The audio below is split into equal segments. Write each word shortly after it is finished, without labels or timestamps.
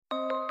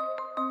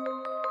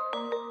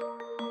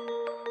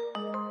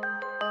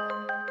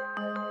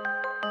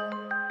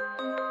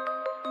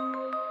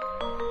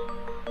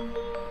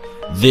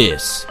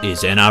This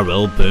is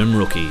NRL Boom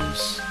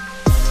Rookies.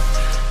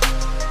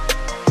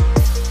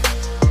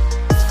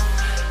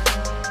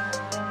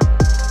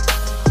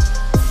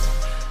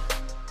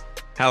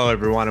 Hello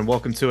everyone and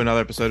welcome to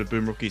another episode of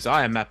Boom Rookies.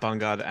 I am Matt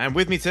Bungard and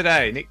with me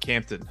today, Nick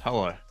Campton.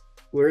 Hello.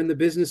 We're in the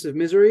business of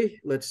misery.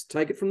 Let's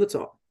take it from the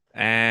top.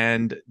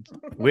 And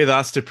with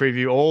us to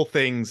preview all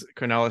things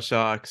Cronulla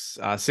Sharks,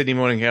 Sydney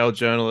Morning Herald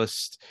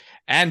journalist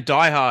and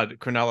diehard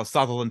Cronulla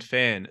Sutherland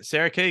fan,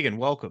 Sarah Keegan.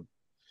 Welcome.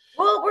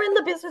 Well, we're in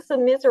the business of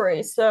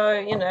misery, so,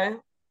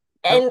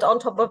 and on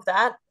top of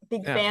that,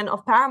 big fan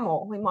of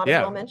Paramore. We might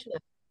as well mention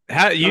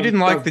it. You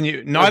didn't like the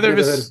new... Neither of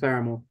us... Heard of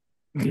Paramore.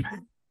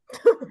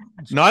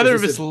 Neither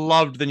of us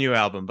loved the new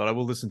album, but I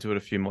will listen to it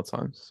a few more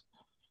times.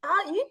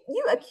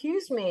 You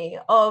accused me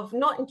of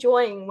not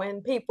enjoying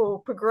when people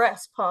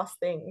progress past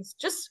things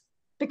just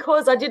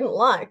because I didn't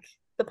like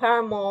the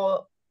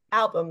Paramore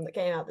album that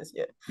came out this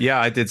year. Yeah,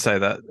 I did say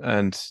that,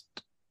 and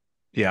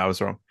yeah, I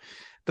was wrong.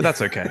 But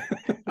that's okay.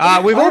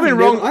 We've all been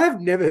wrong. I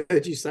have never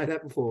heard you say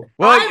that before.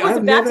 Well, I was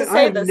about to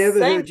say the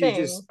same thing.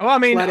 You just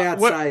flat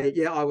out say,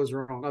 yeah, I was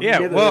wrong.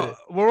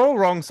 We're all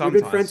wrong sometimes.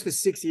 We've been friends for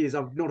 6 years.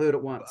 I've not heard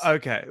it once.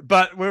 Okay,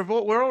 but we're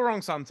all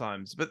wrong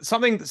sometimes. But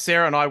something that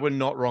Sarah and I were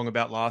not wrong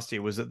about last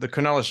year was that the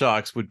Cronulla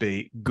Sharks would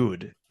be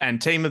good.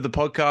 And team of the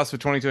podcast for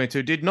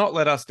 2022 did not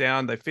let us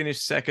down. They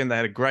finished second. They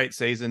had a great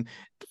season.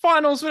 The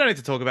finals, we don't need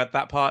to talk about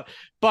that part.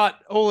 But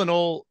all in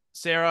all,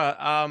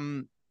 Sarah,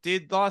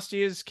 did last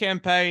year's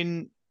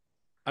campaign,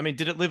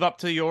 did it live up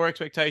to your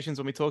expectations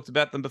when we talked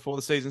about them before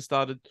the season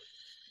started?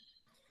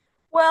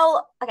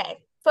 Well, okay.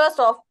 First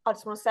off, I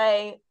just want to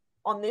say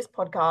on this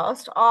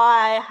podcast,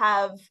 I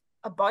have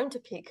a bone to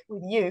pick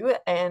with you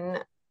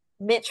and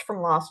Mitch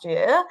from last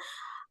year.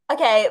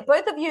 Okay,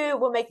 both of you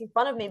were making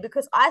fun of me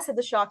because I said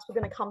the Sharks were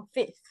going to come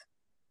fifth.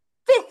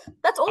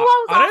 That's all I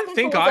was asking. I don't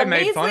think I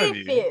made fun of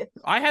you. Fifth.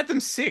 I had them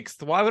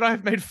sixth. Why would I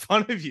have made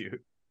fun of you?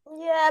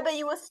 Yeah, but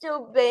you were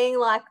still being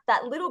like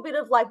that little bit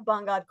of like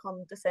Bungard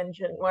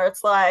condescension where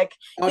it's like,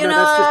 that's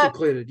just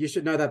included. You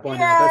should know that by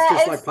now. That's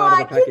just like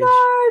part of the package.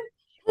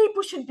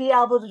 People should be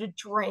able to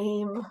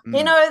dream,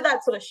 that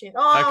sort of shit.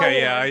 Oh, okay,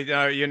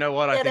 yeah, you know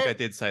what? I think I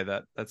did say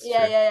that. That's true.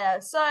 Yeah.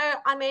 So,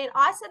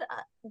 I said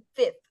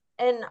fifth,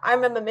 and I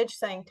remember Mitch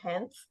saying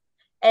 10th,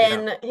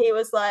 and he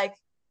was like,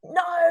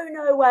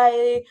 no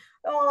way.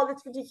 Oh,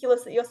 that's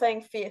ridiculous that you're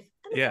saying fifth.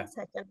 And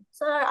second.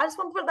 So I just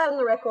want to put that on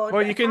the record.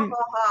 Well, you can...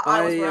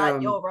 I was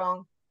right, you're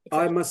wrong.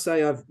 I must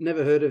say I've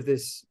never heard of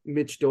this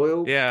Mitch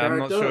Doyle character. I'm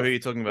not sure who you're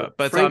talking about.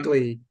 But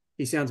frankly,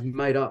 he sounds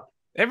made up.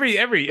 Everything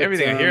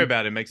I hear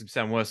about him makes him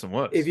sound worse and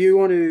worse. If you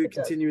want to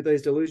continue with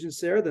these delusions,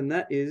 Sarah, then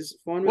that is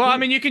fine with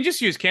me. You can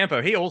just use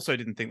Campo. He also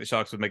didn't think the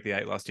Sharks would make the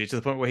 8 last year, to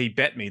the point where he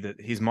bet me that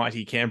his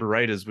mighty Canberra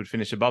Raiders would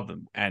finish above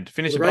them. And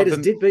finish above them. The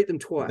Raiders did beat them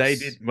twice. They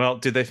did. Well,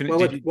 did they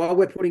finish? While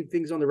we're putting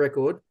things on the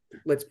record,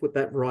 let's put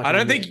that right. I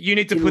don't think you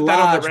need to put that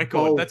on the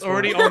record. That's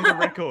already on the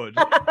record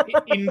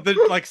in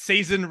the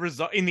season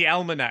result in the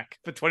almanac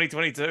for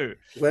 2022.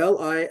 Well,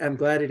 I am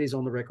glad it is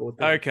on the record.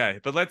 Then. Okay,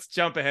 but let's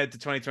jump ahead to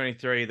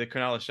 2023. The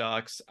Cronulla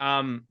Sharks.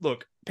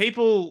 Look,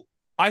 people.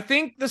 I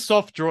think the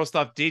soft draw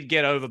stuff did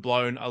get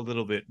overblown a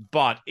little bit,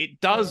 but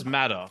it does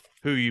matter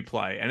who you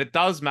play, and it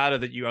does matter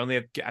that you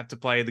only have to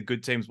play the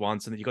good teams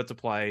once, and that you got to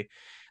play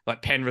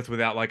like Penrith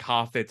without like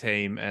half their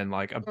team, and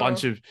like a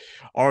bunch of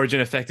Origin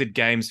affected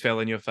games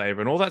fell in your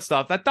favor and all that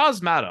stuff. That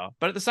does matter.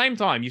 But at the same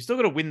time, you still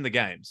got to win the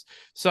games.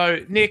 So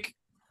Nick,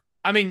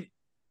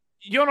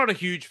 you're not a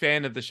huge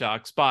fan of the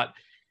Sharks, but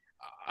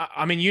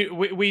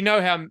we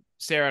know how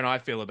Sarah and I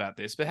feel about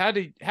this, but how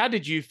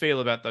did you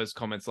feel about those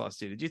comments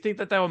last year? Did you think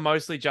that they were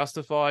mostly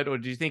justified, or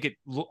do you think it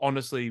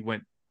honestly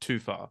went too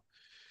far?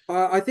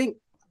 I think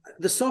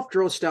the soft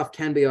draw stuff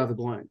can be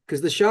overblown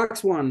because the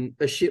Sharks won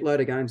a shitload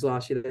of games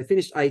last year. They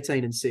finished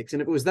 18-6,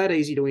 and if it was that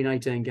easy to win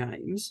 18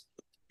 games,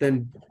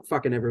 then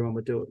fucking everyone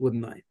would do it,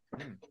 wouldn't they?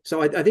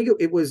 So I think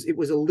it was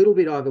a little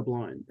bit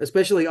overblown.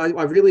 Especially, I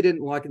really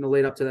didn't like in the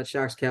lead up to that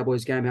Sharks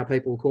Cowboys game how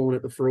people were calling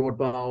it the fraud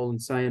bowl and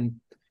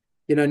saying,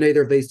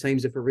 neither of these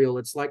teams are for real.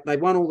 It's like they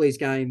won all these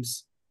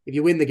games. If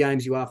you win the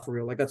games, you are for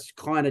real. Like that's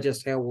kind of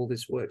just how all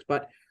this works.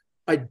 But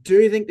I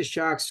do think the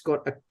Sharks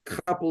got a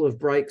couple of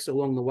breaks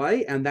along the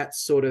way, and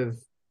that's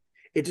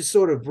it just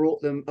sort of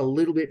brought them a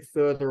little bit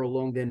further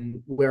along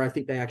than where I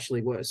think they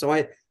actually were. So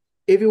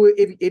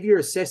if you're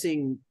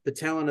assessing the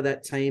talent of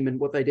that team and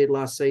what they did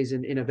last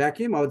season in a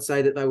vacuum, I would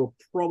say that they were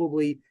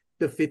probably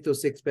the 5th or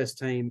 6th best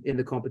team in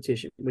the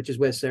competition, which is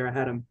where Sarah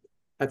had them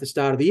at the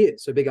start of the year.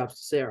 So big ups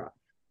to Sarah.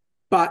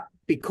 But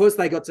because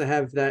they got to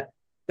have that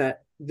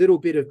little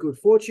bit of good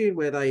fortune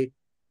where they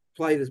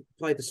played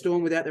the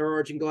Storm without their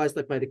Origin guys,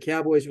 they played the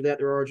Cowboys without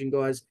their Origin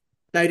guys,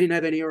 they didn't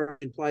have any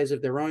Origin players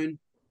of their own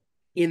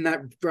in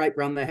that great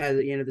run they had at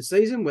the end of the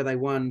season where they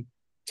won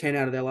 10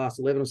 out of their last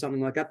 11 or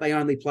something like that. They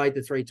only played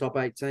the 3 top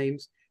 8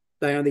 teams.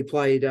 They only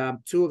played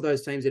 2 of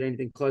those teams at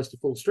anything close to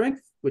full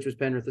strength, which was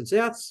Penrith and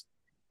Souths,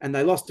 and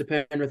they lost to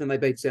Penrith and they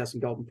beat Souths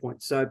and Golden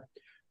Point. So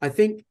I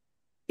think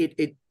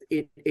it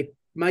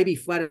maybe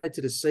flattered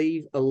to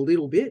deceive a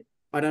little bit.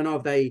 I don't know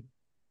if they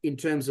in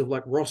terms of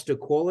like roster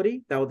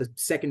quality, they were the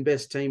second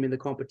best team in the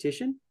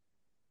competition.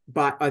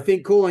 But I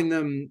think calling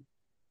them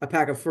a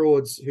pack of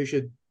frauds who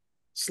should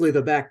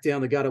slither back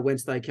down the gutter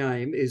whence they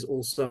came is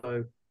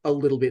also a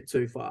little bit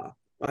too far.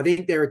 I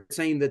think they're a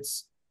team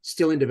that's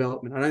still in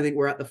development. I don't think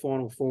we're at the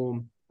final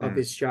form of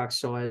this Sharks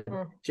side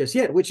just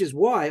yet, which is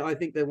why I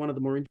think they're one of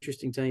the more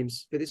interesting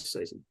teams for this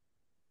season.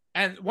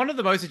 And one of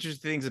the most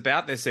interesting things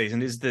about their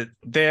season is that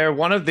they're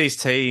one of these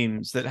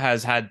teams that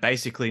has had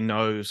basically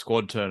no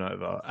squad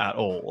turnover at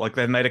all. Like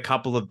they've made a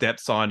couple of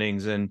depth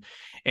signings, and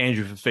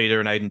Andrew Fafita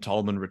and Aiden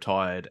Tolman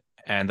retired,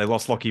 and they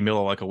lost Lockie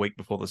Miller like a week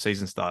before the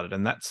season started,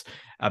 and that's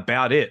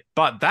about it.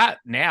 But that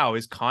now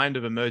is kind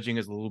of emerging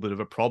as a little bit of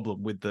a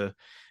problem with the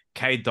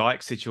Cade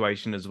Dyke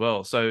situation as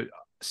well. So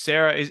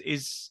Sarah,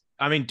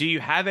 I mean, do you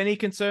have any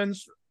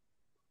concerns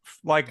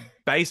like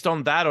based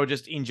on that, or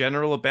just in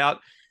general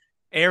about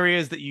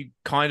areas that you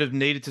kind of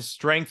needed to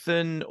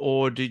strengthen,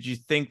 or did you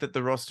think that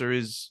the roster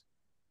is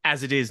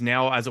as it is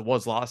now, as it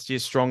was last year,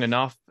 strong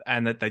enough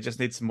and that they just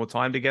need some more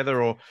time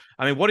together? Or,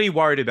 I mean, what are you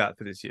worried about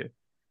for this year?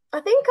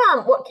 I think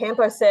what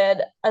Campo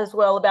said as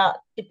well about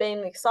it being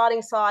an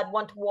exciting side,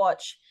 one to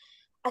watch,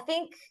 I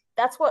think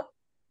that's what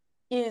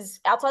is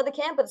outside the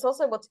camp, but it's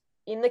also what's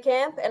in the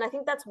camp. And I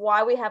think that's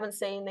why we haven't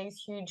seen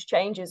these huge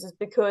changes, is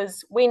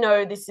because we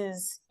know this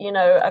is,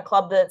 a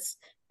club that's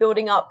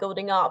building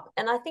up.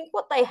 And I think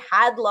what they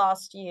had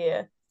last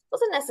year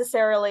wasn't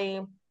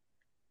necessarily,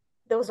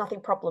 there was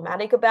nothing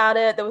problematic about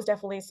it. There was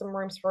definitely some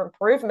rooms for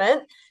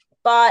improvement,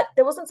 but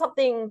there wasn't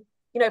something,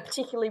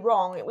 particularly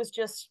wrong. It was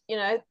just,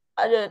 a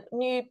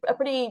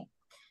pretty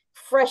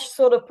fresh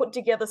sort of put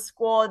together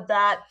squad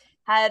that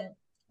had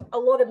a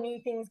lot of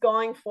new things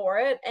going for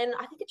it. And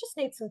I think it just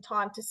needs some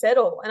time to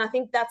settle. And I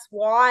think that's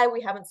why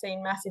we haven't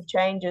seen massive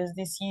changes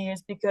this year,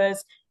 is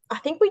because I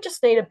think we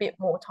just need a bit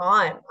more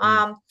time.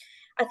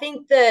 I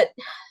think that,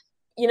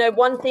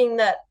 one thing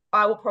that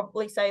I will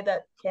probably say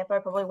that Campo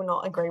probably will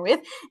not agree with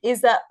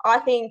is that I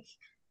think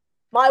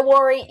my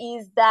worry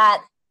is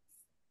that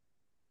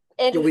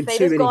Andrew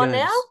Fafita's gone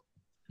now.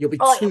 You'll be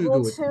too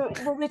good.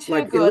 We'll be too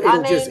like good.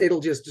 It'll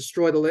just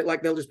destroy the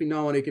like. There'll just be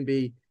no one who can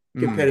be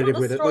competitive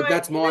with it. Look,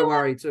 that's my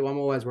worry too. I'm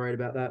always worried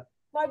about that.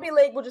 Rugby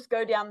league will just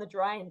go down the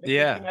drain.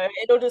 Because,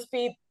 it'll just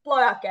be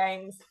blowout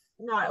games.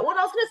 No, what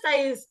I was going to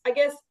say is, I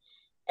guess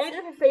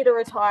Andrew Fafita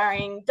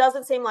retiring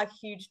doesn't seem like a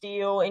huge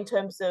deal in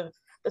terms of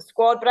the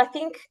squad, but I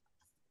think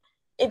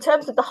in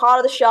terms of the heart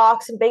of the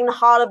Sharks and being the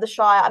heart of the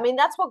Shire, I mean,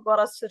 that's what got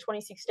us to the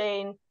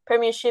 2016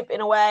 Premiership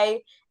in a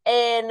way.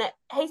 And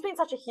he's been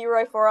such a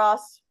hero for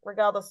us,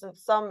 regardless of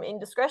some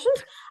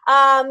indiscretions.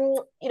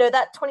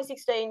 That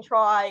 2016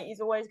 try is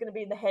always going to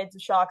be in the heads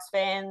of Sharks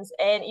fans,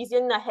 and he's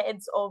in the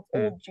heads of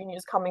all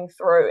juniors coming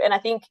through. And I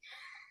think,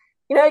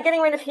 getting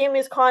rid of him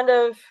is kind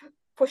of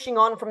pushing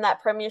on from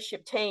that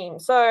Premiership team.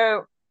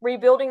 So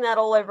rebuilding that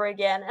all over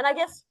again. And I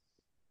guess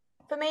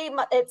for me,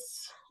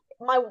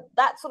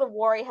 that sort of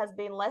worry has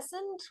been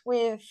lessened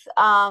with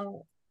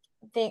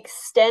the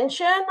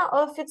extension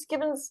of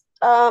Fitzgibbon's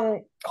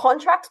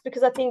contract,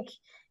 because I think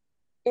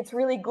it's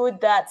really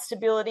good that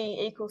stability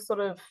equals sort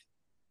of,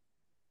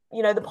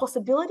 the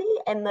possibility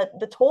and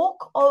the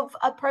talk of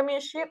a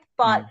premiership.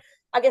 But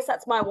I guess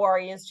that's my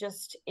worry, is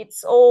just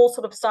it's all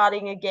sort of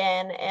starting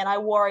again. And I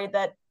worry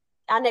that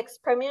our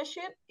next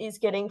premiership is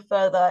getting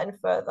further and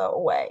further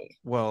away.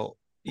 Well,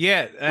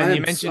 yeah. And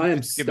you mentioned I am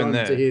Fitzgibbon stunned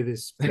there. to hear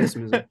this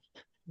pessimism.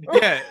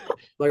 Yeah.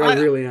 I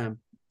really am.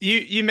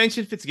 You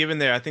mentioned Fitzgibbon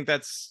there. I think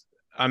that's,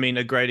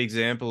 a great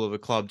example of a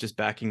club just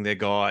backing their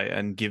guy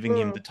and giving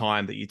him the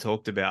time that you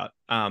talked about.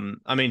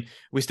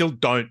 We still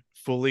don't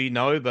fully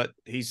know, but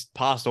he's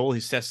passed all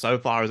his tests so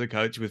far as a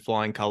coach with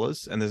flying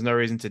colours, and there's no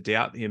reason to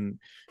doubt him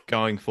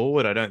going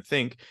forward, I don't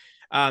think.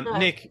 No.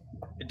 Nick,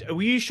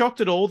 were you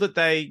shocked at all that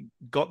they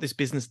got this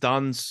business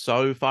done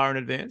so far in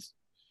advance?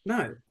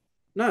 No,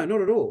 not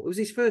at all. It was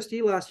his first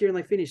year last year and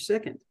they finished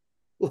second.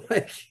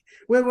 Like,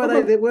 where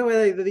were they? Where were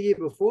they the year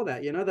before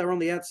that? They were on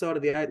the outside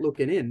of the 8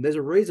 looking in. There's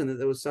a reason that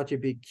there was such a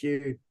big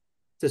queue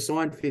to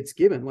sign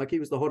Fitzgibbon. Like, he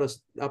was the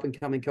hottest up and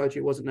coming coach.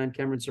 It wasn't named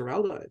Cameron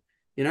Ciraldo.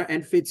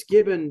 And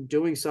Fitzgibbon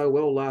doing so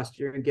well last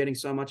year and getting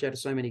so much out of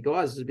so many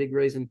guys is a big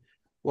reason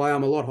why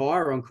I'm a lot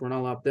higher on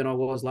Cronulla than I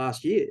was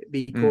last year,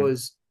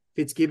 because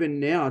Fitzgibbon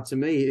now, to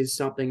me, is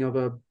something of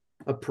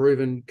a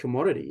proven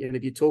commodity. And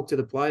if you talk to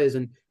the players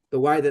and the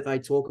way that they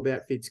talk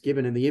about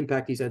Fitzgibbon and the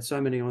impact he's had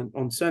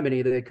on so many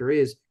of their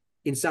careers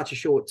in such a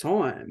short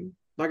time,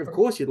 like, of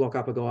course you'd lock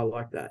up a guy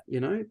like that.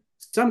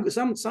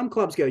 Some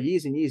clubs go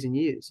years and years and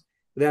years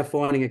without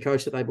finding a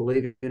coach that they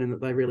believe in and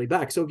that they really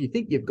back. So if you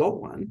think you've got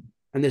one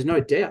and there's no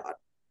doubt,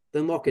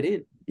 then lock it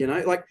in.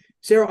 Like,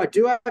 Sarah, I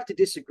do have to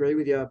disagree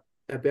with you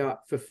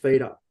about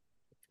Fafita.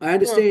 I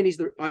understand he's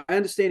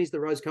the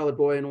rose-colored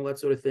boy and all that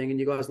sort of thing, and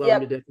you guys love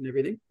him to death and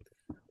everything.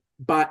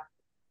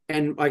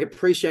 And I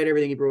appreciate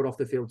everything he brought off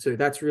the field too.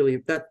 That's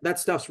really that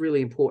stuff's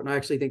really important. I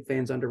actually think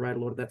fans underrate a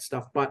lot of that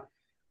stuff. But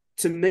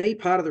to me,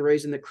 part of the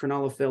reason that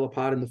Cronulla fell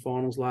apart in the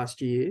finals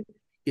last year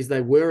is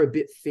they were a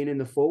bit thin in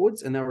the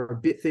forwards, and they were a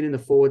bit thin in the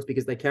forwards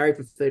because they carried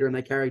Fafita and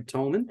they carried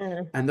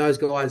Tolman, and those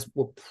guys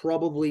were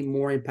probably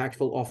more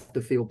impactful off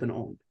the field than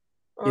on.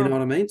 You know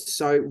what I mean?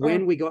 So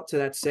when we got to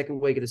that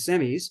second week of the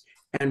semis,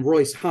 and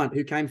Royce Hunt,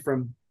 who came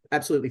from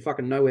absolutely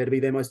fucking nowhere to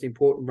be their most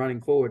important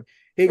running forward,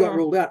 he got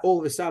ruled out. All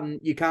of a sudden,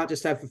 you can't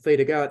just have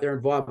Fafita go out there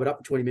and vibe it up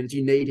for 20 minutes.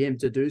 You need him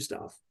to do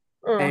stuff.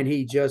 And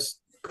he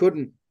just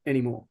couldn't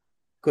anymore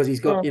because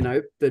he's got,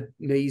 the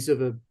knees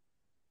of a,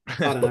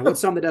 I don't know, what's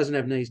something that doesn't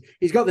have knees?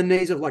 He's got the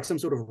knees of like some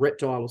sort of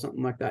reptile or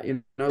something like that.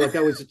 Like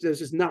there's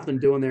just nothing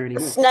doing there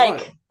anymore.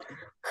 Snake.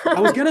 So,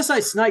 I was going to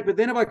say snake, but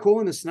then if I call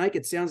him a snake,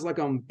 it sounds like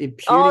I'm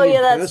impugning Oh,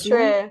 yeah, him that's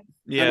personally. true.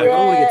 Yeah. I don't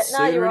want to get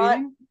No, sued you're or right.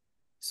 anything.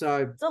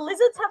 So Do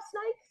lizards have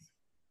snakes?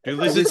 Do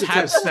lizards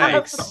have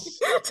snakes?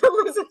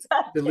 Do lizards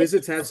have the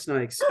lizards have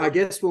snakes. I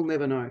guess we'll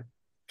never know.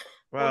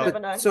 We'll Well, never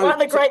know. so- One of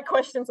the great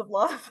questions of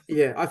life.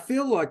 Yeah, I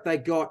feel like they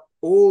got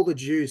all the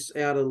juice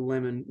out of the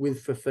lemon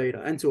with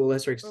Fafita and to a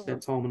lesser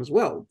extent Tolman as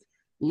well.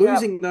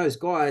 Losing those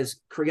guys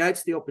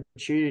creates the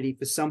opportunity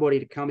for somebody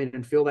to come in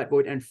and fill that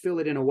void and fill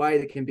it in a way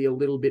that can be a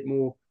little bit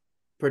more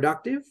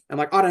productive. And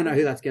like, I don't know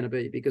who that's going to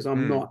be because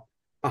I'm not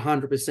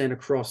 100%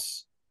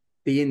 across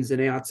the ins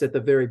and outs at the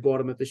very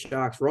bottom of the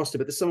Sharks roster.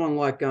 But there's someone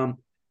like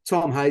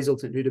Tom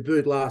Hazelton, who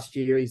debuted last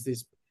year. He's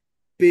this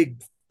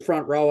big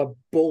front rower,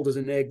 bald as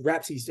an egg,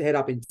 wraps his head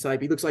up in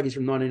tape. He looks like he's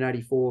from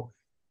 1984,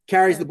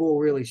 carries the ball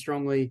really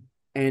strongly,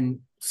 and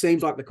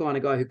seems like the kind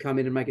of guy who come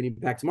in and make an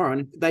impact tomorrow.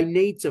 And they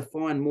need to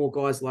find more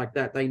guys like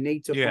that. They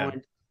need to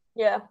find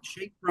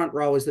cheap front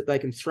rowers that they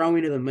can throw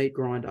into the meat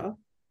grinder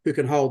who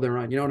can hold their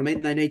own. You know what I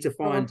mean? They need to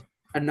find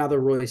another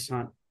Royce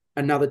Hunt,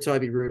 another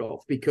Toby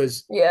Rudolph,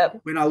 because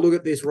when I look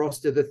at this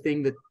roster, the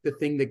thing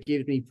that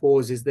gives me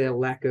pause is their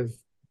lack of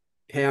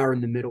power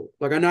in the middle.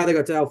 Like, I know they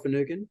got Dale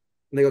Finucane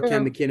and they got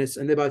Cam McInnes,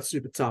 and they're both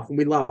super tough, and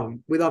we love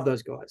them. We love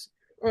those guys.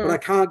 But I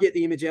can't get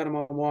the image out of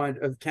my mind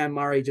of Cam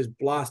Murray just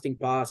blasting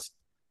past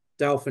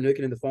Dale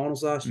Finucane in the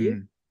finals last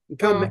year.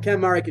 And Cam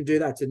Murray can do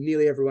that to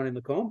nearly everyone in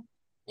the comp,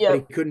 but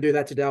he couldn't do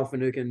that to Dale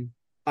Finucane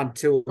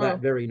until that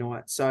very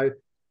night. So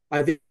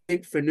I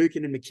think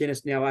Finucane and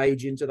McInnes now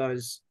age into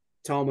those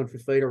Tolman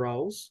Fafita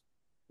roles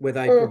where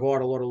they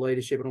provide a lot of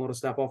leadership and a lot of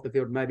stuff off the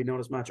field, maybe not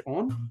as much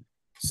on.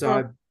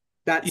 So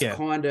that's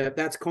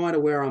kind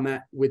of where I'm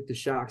at with the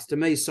Sharks. To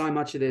me, so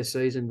much of their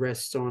season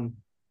rests on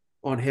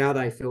how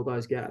they fill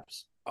those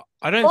gaps.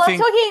 I don't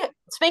think.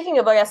 Speaking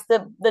of, I guess,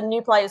 the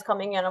new players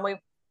coming in, and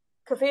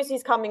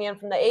Kaufusi's coming in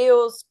from the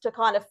Eels to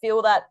kind of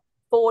fill that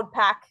forward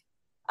pack.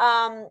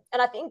 And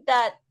I think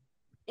that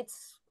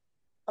it's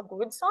a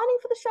good signing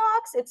for the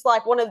Sharks. It's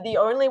like one of the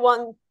only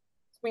ones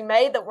we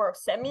made that were of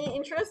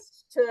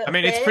semi-interest to I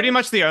mean, it's pretty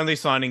much the only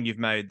signing you've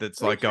made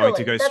that's like Literally. going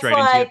to go That's straight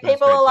into why your first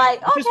people are grade like,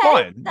 team, which is okay,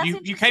 fine. that's You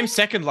came interesting.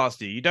 second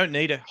last year. You don't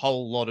need a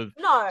whole lot of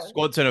No.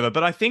 squad turnover.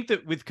 But I think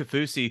that with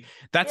Kaufusi,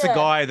 that's a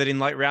guy that in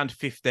like round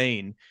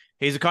 15,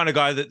 he's the kind of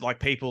guy that like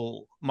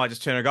people might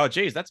just turn and go,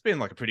 geez, that's been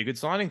like a pretty good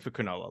signing for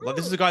Cronulla. Like,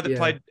 this is a guy that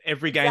played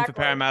every game for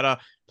Parramatta,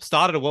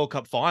 started a World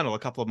Cup final a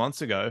couple of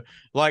months ago.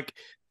 Like,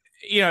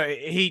 you know,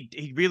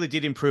 he really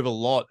did improve a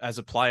lot as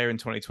a player in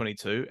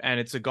 2022. And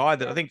it's a guy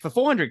that I think for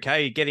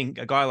 400K, getting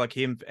a guy like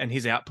him and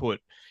his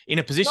output in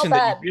a position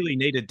that you really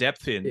needed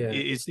depth in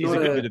is a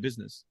good bit of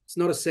business. It's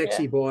not a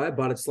sexy buy,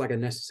 but it's like a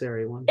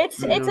necessary one.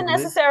 It's a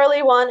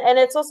necessarily one. And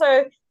it's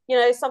also, you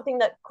know, something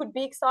that could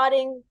be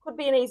exciting, could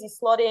be an easy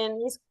slot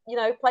in. He's, you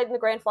know, played in the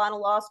grand final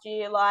last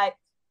year. Like,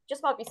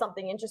 just might be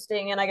something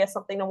interesting and I guess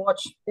something to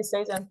watch this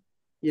season.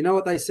 You know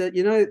what they said?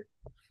 You know,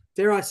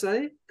 dare I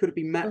say, could it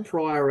be Matt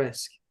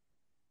Pryor-esque?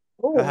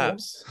 Ooh.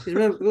 Perhaps. You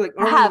remember, like,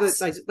 I remember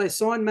they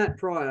signed Matt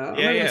Pryor.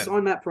 They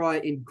signed Matt Pryor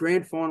in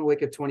grand final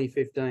week of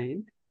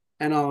 2015.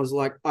 And I was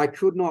like, I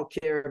could not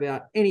care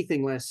about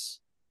anything less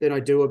than I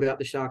do about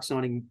the Sharks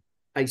signing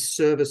a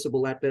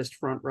serviceable at best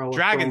front rower.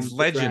 Dragons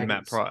legend,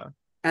 Matt Pryor.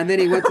 And then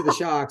he went to the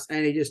Sharks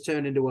and he just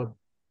turned into a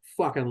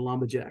fucking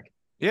lumberjack.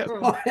 Yeah.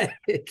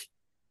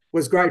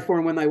 Was great for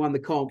him when they won the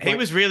comp. He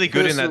was really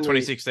good in that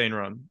 2016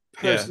 run.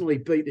 Personally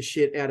beat the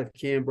shit out of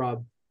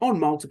Canberra on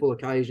multiple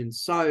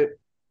occasions. So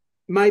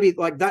maybe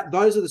like that,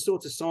 those are the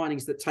sorts of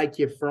signings that take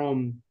you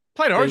from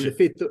played Origin. The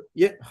fifth.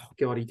 Oh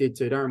God, he did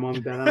too. Don't remind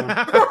me about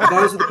that one.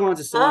 Those are the kinds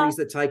of signings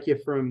that take you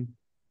from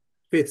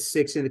fifth,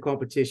 sixth in the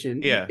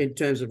competition in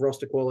terms of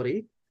roster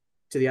quality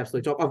to the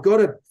absolute top. I've got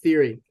a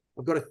theory,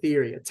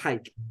 a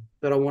take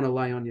that I want to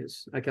lay on you.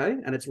 Okay.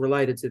 And it's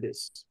related to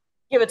this.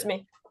 Give it to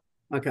me.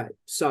 Okay.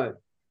 So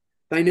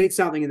they need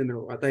something in the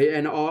middle, right?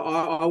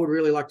 I would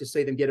really like to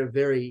see them get a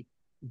very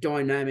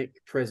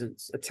dynamic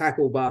presence, a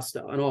tackle buster,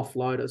 an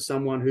offloader,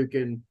 someone who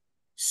can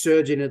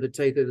surge into the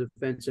teeth of the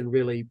defense and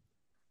really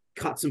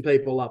cut some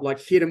people up,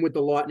 like hit them with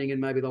the lightning and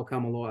maybe they'll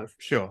come alive.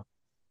 Sure.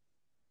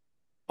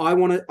 I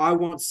want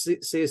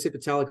Siosifa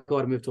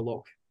Talakai to move to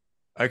lock.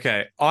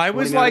 Okay. I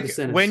was like,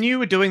 when you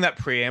were doing that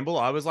preamble,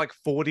 I was like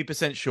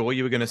 40% sure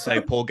you were going to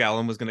say Paul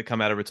Gallen was going to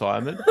come out of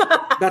retirement.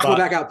 That's my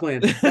backup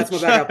plan.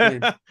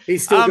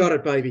 He's still got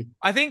it, baby.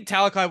 I think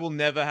Talakai will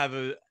never have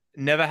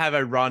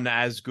a run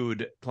as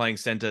good playing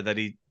center that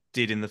he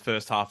did in the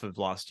first half of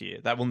last year.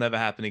 That will never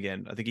happen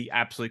again. I think he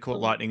absolutely caught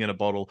Mm. lightning in a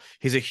bottle.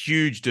 He's a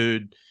huge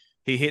dude.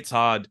 He hits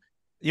hard.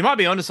 You might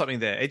be onto something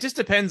there. It just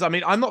depends. I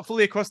mean, I'm not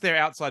fully across their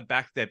outside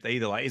back depth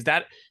either. Like, is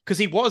that because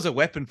he was a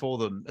weapon for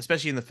them,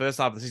 especially in the first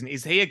half of the season?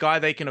 Is he a guy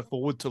they can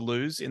afford to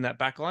lose in that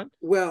back line?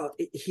 Well,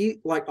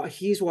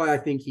 here's why I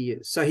think he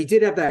is. So he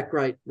did have that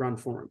great run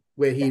for him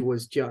where he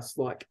was just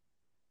like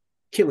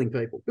killing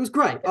people. It was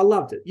great. I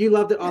loved it. You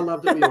loved it. I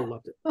loved it. We all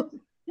loved it.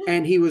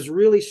 And he was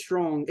really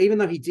strong, even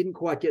though he didn't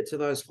quite get to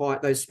those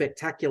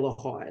spectacular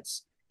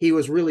heights. He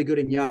was really good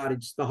in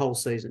yardage the whole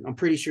season. I'm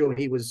pretty sure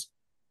he was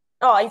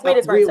His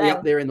meters were really insane.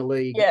 up there in the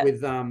league Yeah.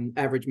 with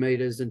average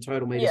meters and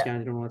total meters Yeah.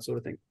 gained and all that sort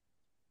of thing.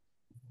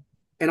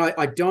 And I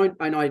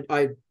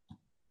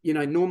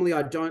normally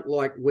I don't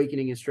like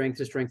weakening a strength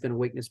to strengthen a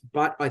weakness,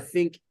 but I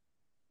think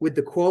with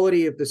the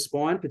quality of the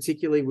spine,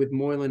 particularly with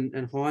Moylan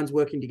and Hines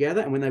working together,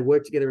 and when they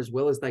work together as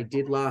well as they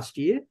did last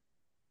year,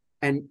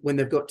 and when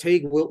they've got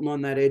Teague Wilton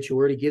on that edge, who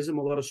already gives them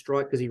a lot of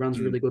strike because he runs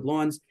really good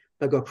lines,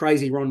 they've got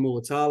crazy Ron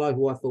Mulatalo,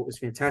 who I thought was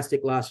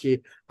fantastic last year.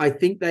 I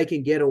think they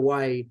can get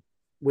away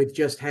with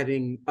just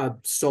having a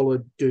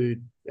solid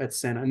dude at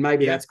center. And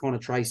maybe that's Connor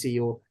Tracy,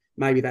 or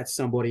maybe that's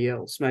somebody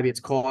else. Maybe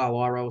it's Kyle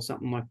Iro or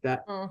something like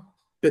that.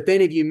 But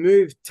then if you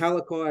move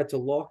Talakai to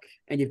lock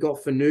and you've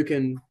got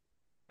Finucane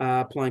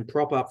playing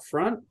prop up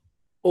front,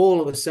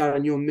 all of a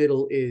sudden your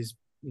middle is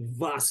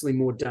vastly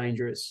more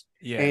dangerous.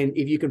 Yeah. And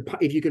if you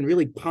can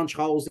really punch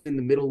holes in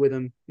the middle with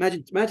them,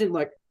 imagine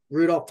like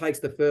Rudolph takes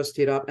the first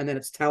hit up and then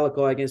it's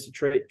Talakai against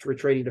a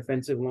retreating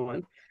defensive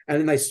line, and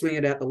then they swing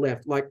it out the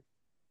left. Like,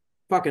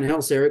 fucking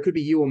hell, Sarah, it could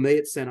be you or me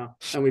at center,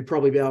 and we'd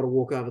probably be able to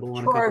walk over the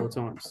line a couple of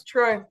times.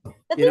 True.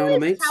 The You know what I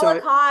thing mean? with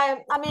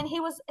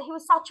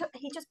Talakai,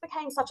 he just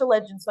became such a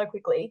legend so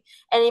quickly,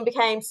 and he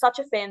became such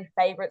a fan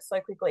favorite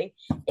so quickly.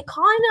 It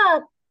kind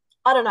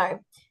of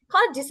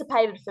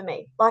dissipated for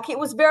me. Like, it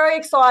was very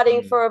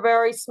exciting for a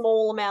very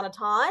small amount of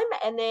time,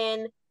 and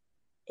then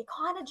it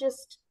kind of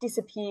just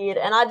disappeared.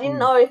 And I didn't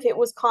know if it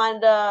was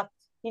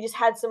he just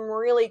had some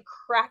really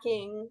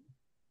cracking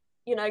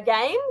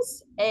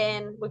games,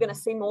 and we're going to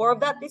see more of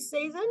that this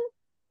season.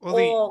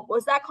 Or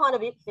was that kind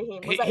of it for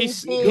him? Was that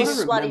his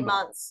big bloody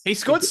months? He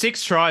scored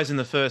 6 tries in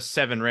the first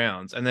 7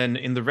 rounds, and then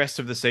in the rest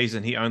of the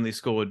season, he only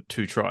scored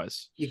 2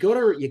 tries. You got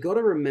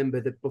to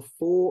remember that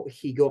before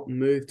he got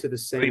moved to the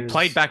centers, he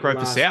played back row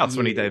for Souths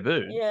when he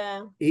debuted.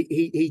 Yeah,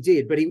 he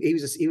did, but he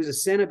was a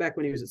center back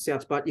when he was at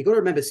Souths. But you got to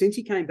remember, since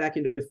he came back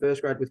into the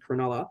first grade with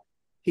Cronulla,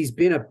 he's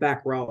been a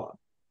back rower,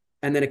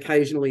 and then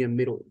occasionally a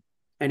middle.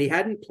 And he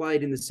hadn't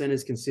played in the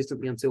centers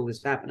consistently until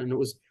this happened. And it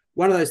was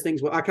one of those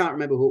things where I can't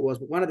remember who it was,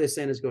 but one of their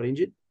centers got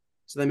injured.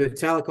 So they moved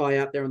Talakai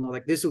out there and they're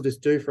like, this will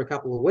just do for a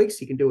couple of weeks.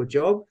 He can do a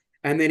job.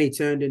 And then he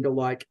turned into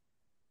like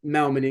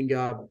Mal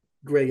Meninga,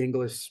 Greg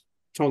Inglis,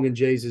 Tongan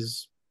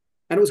Jesus.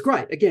 And it was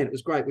great. Again, it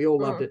was great. We all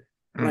loved it.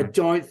 But I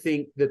don't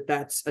think that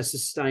that's a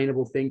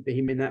sustainable thing for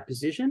him in that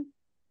position.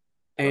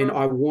 And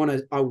I want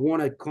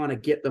to kind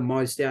of get the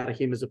most out of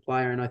him as a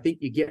player. And I think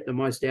you get the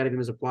most out of him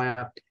as a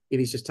player if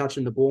he's just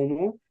touching the ball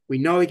more. We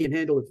know he can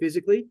handle it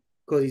physically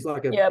because he's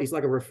like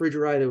a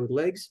refrigerator with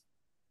legs.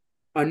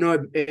 I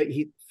know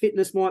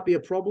fitness might be a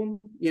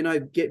problem,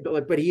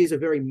 but he is a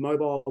very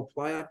mobile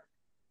player.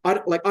 I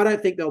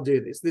don't think they'll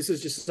do this. This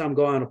is just some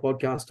guy on a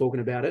podcast talking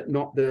about it,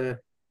 not the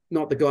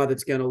guy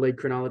that's going to lead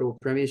Cronulla to a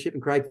premiership.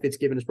 And Craig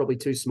Fitzgibbon is probably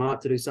too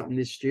smart to do something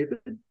this stupid.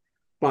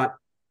 But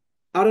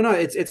I don't know.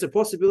 It's a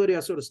possibility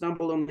I sort of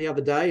stumbled on the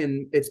other day,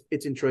 and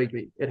it's intrigued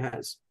me. It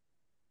has.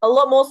 A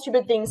lot more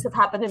stupid things have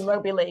happened in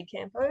rugby league,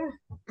 Campo.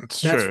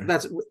 It's true.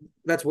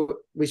 That's what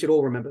we should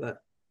all remember that.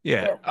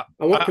 Yeah.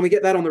 Can we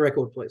get that on the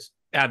record, please?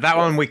 That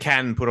one we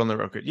can put on the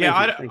record.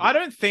 Yeah, Thank you. I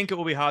don't think it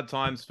will be hard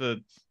times for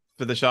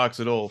the Sharks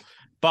at all.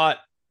 But,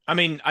 I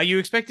mean, are you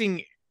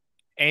expecting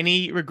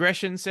any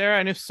regression, Sarah?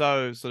 And if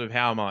so, sort of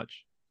how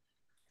much?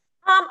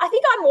 I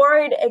think I'm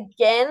worried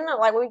again.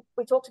 Like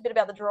we talked a bit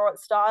about the draw at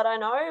start, I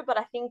know, but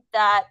I think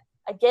that,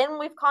 again,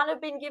 we've kind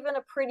of been given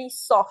a pretty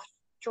soft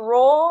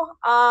draw.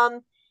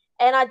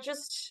 And I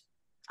just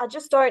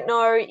don't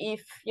know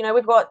if,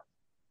 we've got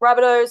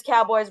Rabbitohs,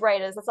 Cowboys,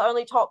 Raiders. That's the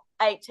only top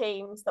 8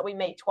 teams that we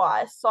meet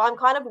twice. So I'm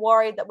kind of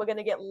worried that we're going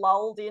to get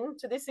lulled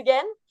into this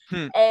again.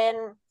 And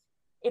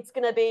it's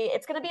going to be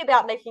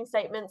about making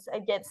statements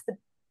against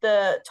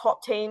the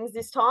top teams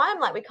this time.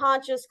 Like, we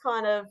can't just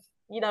kind of,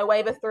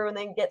 waver through and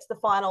then get to the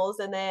finals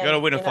and then got to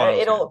win a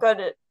finals. It'll go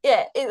to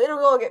it'll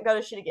all go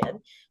to shit again.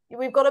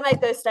 We've got to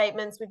make those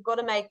statements. We've got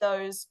to make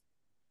those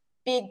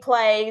big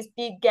plays,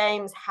 big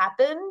games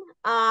happen.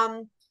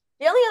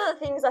 The only other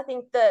things I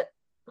think that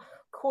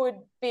could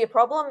be a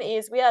problem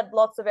is we had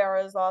lots of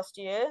errors last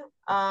year.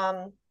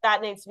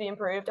 That needs to be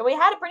improved. And we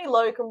had a pretty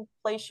low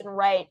completion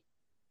rate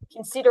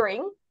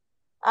considering.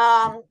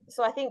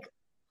 So I think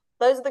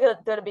those are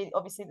going to be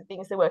obviously the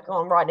things they're working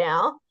on right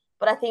now.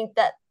 But I think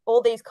that all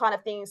these kind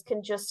of things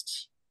can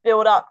just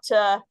build up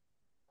to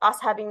us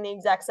having the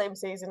exact same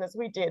season as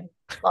we did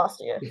last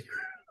year.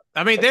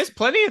 I mean, there's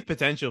plenty of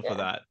potential for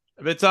that.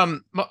 But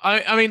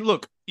I mean,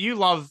 look, you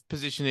love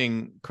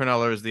positioning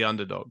Cronulla as the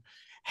underdog.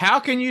 How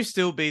can you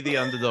still be the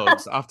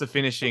underdogs after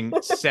finishing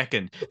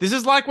second? This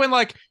is like when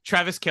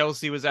Travis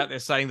Kelce was out there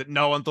saying that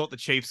no one thought the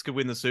Chiefs could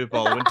win the Super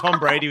Bowl. When Tom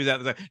Brady was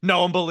out there saying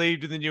no one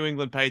believed in the New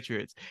England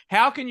Patriots.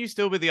 How can you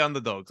still be the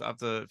underdogs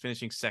after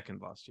finishing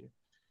second last year?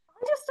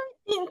 I just don't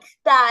think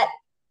that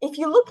if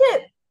you look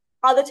at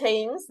other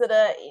teams that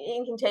are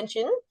in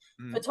contention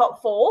for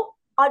top four,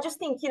 I just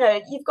think,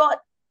 you've got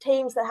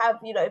teams that have,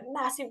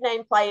 massive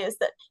name players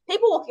that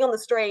people walking on the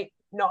street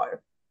know.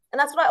 And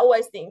that's what I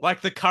always think.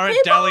 Like the current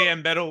Dally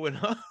M medal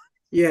winner.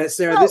 Yeah,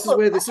 Sarah, this is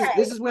where this whole I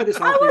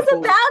was thing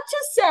about to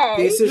say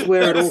this is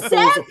where it all falls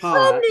except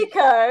apart. for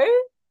Nico.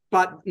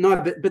 But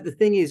the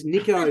thing is,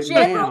 Nico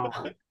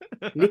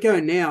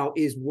now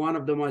is one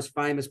of the most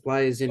famous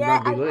players in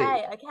rugby league.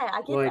 Okay,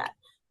 I get that.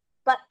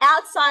 But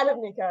outside of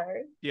Nico,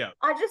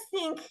 I just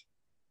think,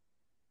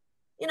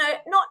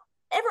 not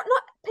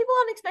people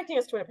aren't expecting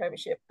us to win a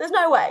premiership. There's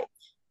no way.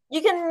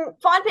 You can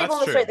find people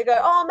on the street that go,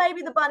 oh,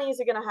 maybe the Bunnies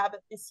are going to have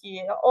it this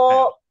year,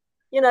 or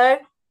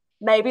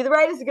maybe the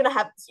Raiders are going to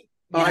have it this year.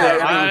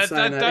 I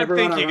don't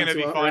think you're going to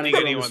be finding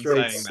anyone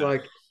saying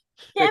that.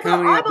 But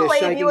I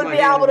believe you would be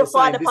able to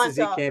find a punter. This is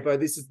it, Campo.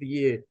 This is the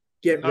year.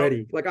 Get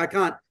ready. I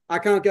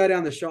can't go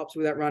down the shops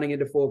without running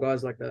into four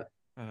guys like that.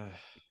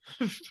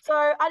 So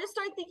I just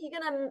don't think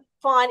you're going to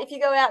find, if you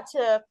go out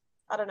to,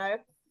 I don't know,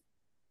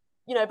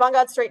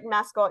 Bungard Street and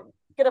Mascot,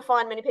 you're going to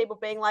find many people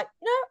being like,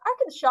 I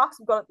reckon the Sharks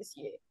have got it this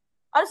year.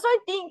 I just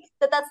don't think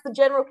that that's the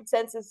general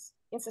consensus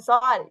in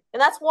society. And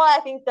that's why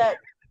I think that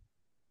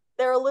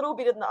they're a little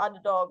bit in the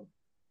underdog,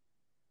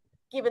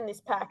 given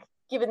this pack,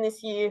 given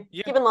this year,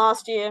 given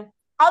last year,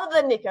 other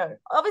than Nico.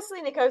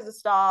 Obviously, Nico's a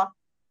star,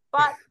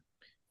 but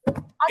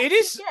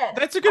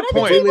that's a good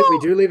point. We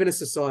do live in a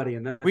society,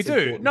 and that's we do.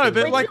 important. No,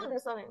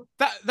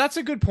 but that's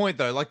a good point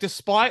though.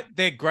 Despite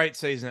their great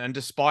season and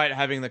despite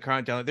having the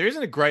current talent, there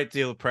isn't a great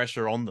deal of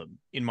pressure on them,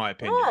 in my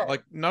opinion.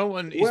 No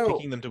one is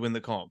picking them to win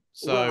the comp.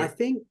 So I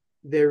think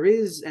there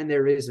is and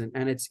there isn't,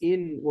 and it's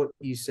in what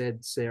you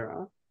said,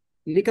 Sarah.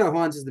 Nico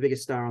Hines is the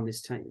biggest star on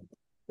this team,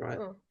 right?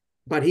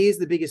 But he is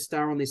the biggest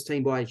star on this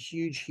team by a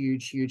huge,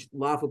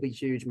 laughably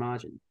huge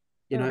margin.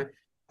 Do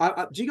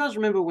you guys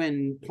remember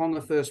when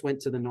Ponga first went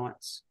to the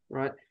Knights,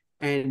 right?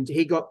 And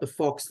he got the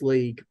Fox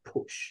League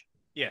push.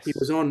 Yes. He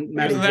was on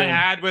Matty Wasn't that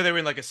ad where they were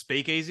in a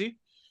speakeasy?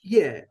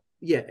 Yeah.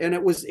 And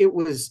it was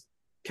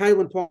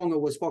Kalen Ponga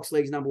was Fox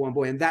League's number one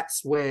boy, and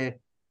that's where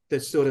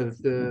the sort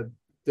of the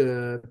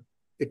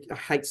I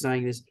hate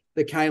saying this,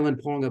 the Kalen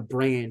Ponga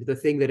brand, the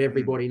thing that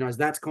everybody knows,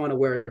 that's kind of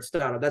where it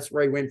started. That's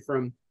where he went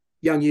from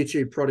young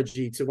YouTube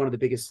prodigy to one of the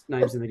biggest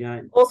names in the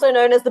game. Also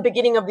known as the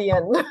beginning of the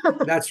end.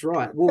 That's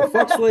right. Well,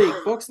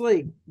 Fox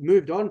League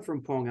moved on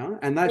from Ponga,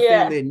 and they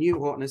found their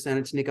new hotness, and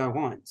it's Nico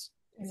Hines.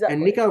 Exactly.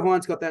 And Nico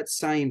Hines got that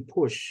same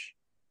push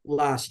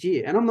last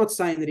year. And I'm not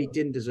saying that he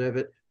didn't deserve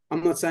it.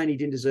 I'm not saying he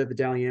didn't deserve the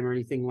Dally M or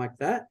anything like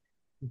that,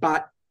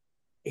 but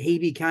he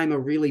became a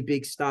really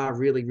big star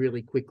really,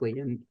 really quickly.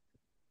 And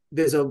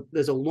there's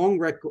a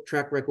long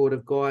track record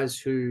of guys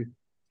who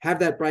have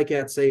that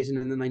breakout season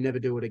and then they never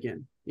do it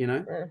again.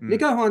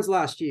 Nico Hines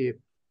last year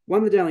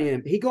won the Dally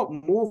M. He got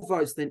more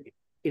votes than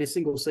in a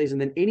single season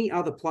than any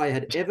other player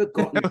had ever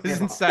gotten. That was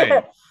ever.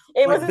 insane.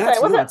 It was that's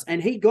insane, nuts.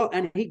 And he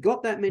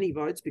got that many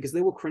votes because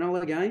there were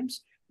Cronulla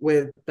games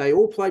where they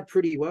all played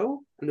pretty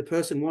well, and the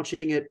person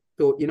watching it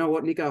thought, you know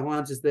what, Nico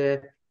Hines is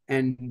there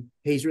and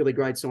he's really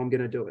great, so I'm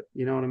going to do it.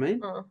 You know what I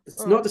mean?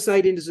 It's not to say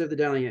he didn't deserve the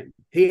Dally M.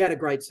 He had a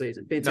great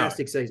season,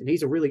 fantastic season.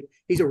 He's a really,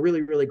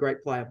 really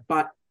great player.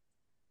 But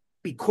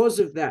because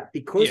of that,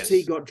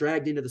 he got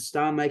dragged into the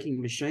star-making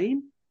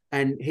machine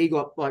and he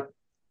got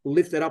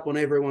lifted up on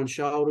everyone's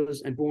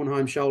shoulders and borne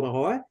home shoulder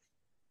high,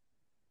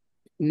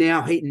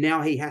 now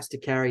he has to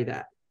carry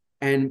that.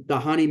 And the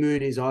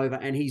honeymoon is over,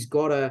 and he's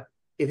got to,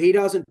 if he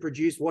doesn't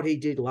produce what he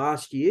did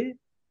last year,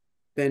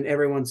 then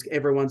everyone's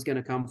going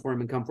to come for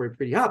him and come for him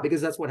pretty hard, because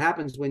that's what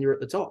happens when you're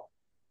at the top.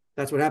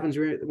 That's what happens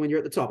when you're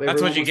at the top.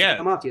 That's what you get.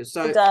 Come after you.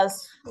 So it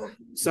does.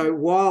 So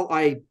while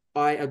I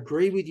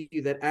agree with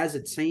you that as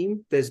a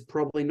team, there's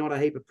probably not a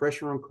heap of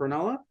pressure on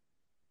Cronulla,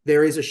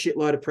 there is a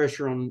shitload of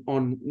pressure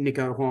on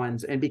Nico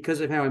Hines. And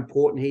because of how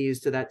important he is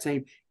to that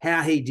team,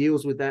 how he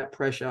deals with that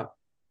pressure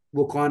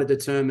will kind of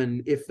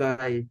determine if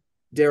they,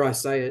 dare I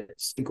say it,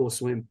 sink or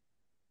swim.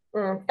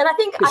 And I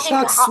think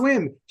Sharks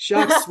swim.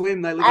 Sharks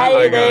swim. They live.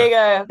 Hey, there you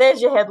go.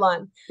 There's your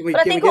headline. Can we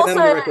get that on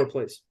the record,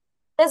 please?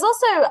 There's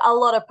also a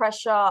lot of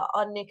pressure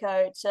on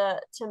Nico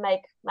to make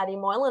Matty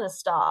Moylan a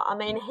star. I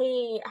mean,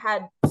 he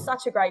had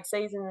such a great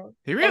season.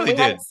 He really did.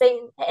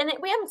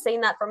 We haven't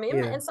seen that from him.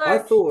 Yeah. And so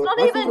it's not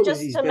even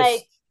just to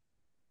make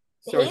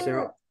him.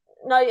 Sarah.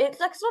 No, it's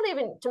not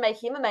even to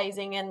make him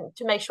amazing and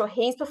to make sure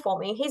he's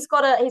performing. He's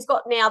got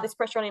now this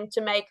pressure on him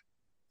to make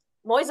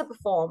Moisa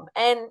perform.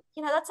 And,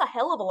 that's a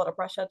hell of a lot of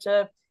pressure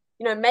to,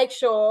 make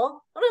sure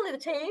not only the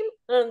team,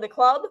 not only the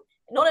club,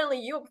 not only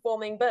you are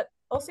performing, but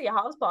also your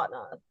halves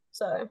partner.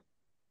 So,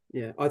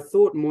 yeah, I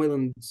thought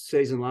Moylan's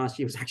season last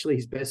year was actually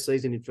his best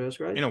season in first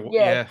grade.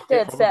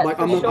 Dead set.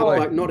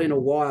 I'm not in a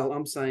while.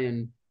 I'm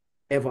saying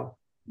ever.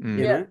 Mm.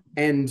 You Yeah. know,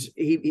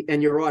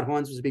 and you're right,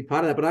 Hines was a big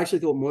part of that. But I actually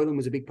thought Moylan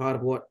was a big part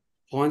of what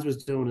Hines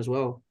was doing as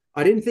well.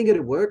 I didn't think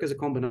it'd work as a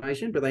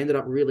combination, but they ended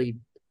up really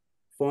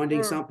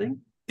finding something.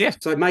 Yeah.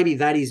 So maybe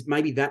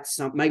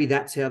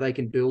that's how they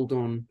can build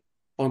on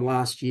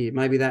last year.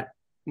 Maybe that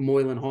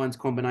Moylan Hines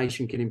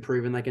combination can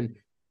improve and they can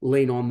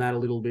lean on that a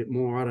little bit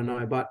more. I don't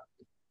know, but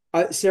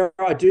Sarah,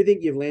 I do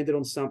think you've landed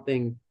on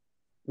something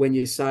when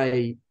you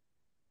say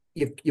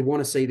you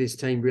want to see this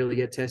team really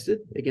get tested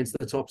against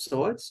the top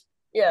sides.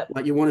 Yeah.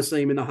 Like you want to see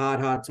them in the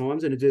hard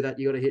times, and to do that,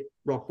 you got to hit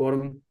rock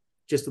bottom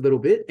just a little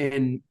bit.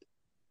 And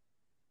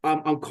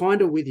I'm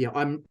kind of with you.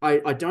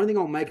 I don't think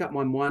I'll make up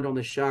my mind on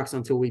the Sharks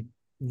until we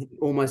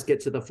almost get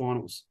to the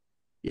finals.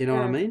 You know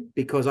what I mean?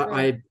 Because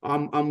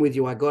I'm with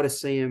you. I got to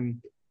see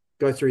him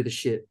go through the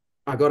shit.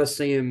 I got to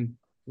see him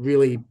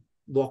really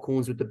lock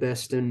horns with the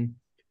best and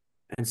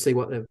see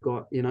what they've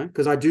got. You know,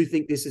 because I do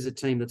think this is a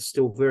team that's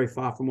still very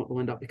far from what they'll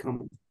end up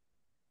becoming.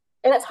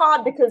 And it's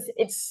hard because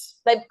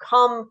they've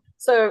come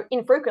so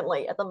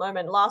infrequently at the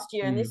moment, last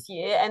year and this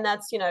year, and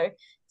that's, you know,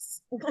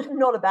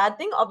 not a bad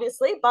thing,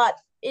 obviously, but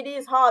it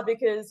is hard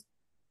because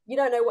you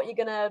don't know what you're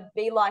going to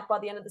be like by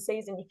the end of the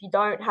season if you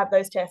don't have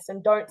those tests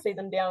and don't see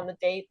them down in the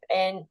deep,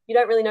 and you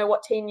don't really know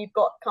what team you've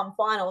got come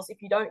finals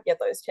if you don't get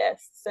those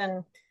tests.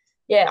 And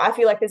yeah, I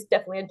feel like there's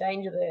definitely a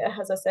danger there,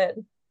 as I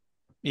said.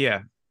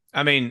 Yeah.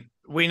 I mean,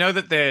 we know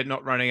that they're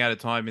not running out of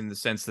time in the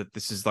sense that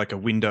this is like a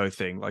window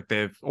thing. Like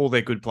all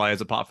their good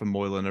players, apart from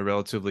Moylan, are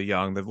relatively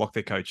young. They've locked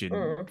their coach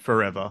in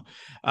forever.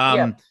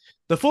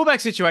 The fullback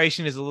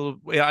situation is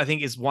I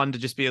think is one to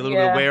just be a little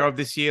bit aware of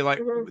this year. Like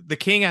the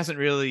King hasn't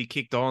really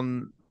kicked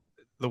on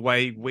the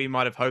way we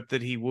might have hoped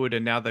that he would.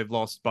 And now they've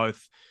lost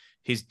both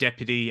his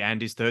deputy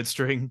and his third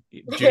string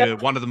due to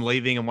one of them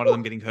leaving and one of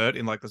them getting hurt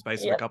in like the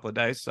space of a couple of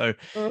days. So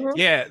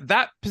yeah,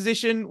 that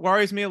position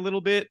worries me a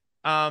little bit.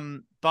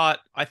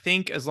 But I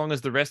think as long as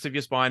the rest of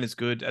your spine is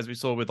good, as we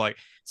saw with like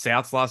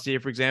Souths last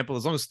year, for example,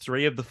 as long as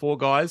 3 of the 4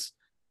 guys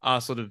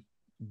are sort of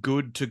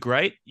good to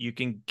great, you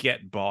can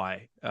get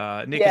by.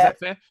 Nick, is that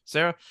fair?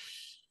 Sarah?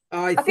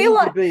 I feel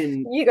like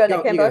you go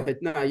ahead.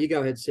 No, you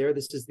go ahead, Sarah.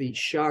 This is the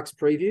Sharks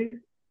preview.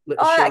 Let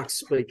the Sharks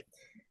speak.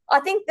 I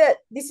think that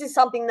this is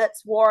something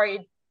that's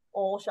worried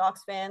all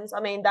Sharks fans.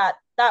 I mean, that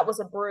was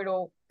a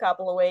brutal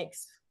couple of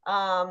weeks.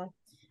 I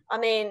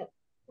mean,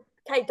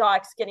 Kate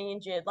Dykes getting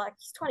injured, like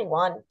he's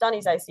 21, done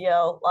his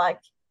ACL, like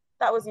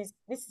that was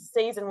this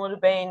season would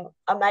have been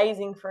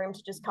amazing for him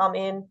to just come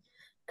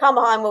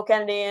behind Will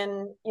Kennedy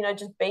and, you know,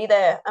 just be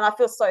there. And I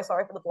feel so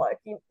sorry for the bloke.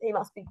 He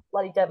must be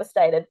bloody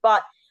devastated.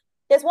 But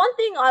there's one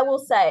thing I will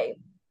say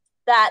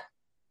that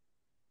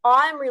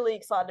I'm really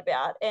excited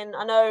about, and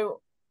I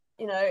know,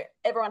 you know,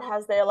 everyone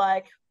has their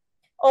like,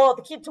 oh,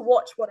 the kid to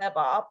watch,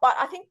 whatever. But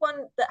I think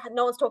one that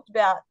no one's talked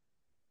about,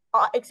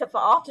 except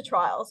for after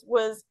trials,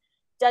 was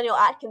Daniel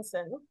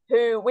Atkinson,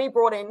 who we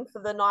brought in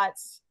for the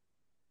Knights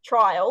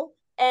trial,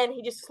 and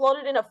he just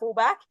slotted in a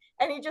fullback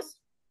and he just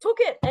took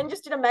it and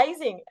just did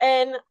amazing.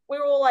 And we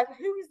were all like,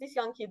 who is this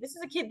young kid? This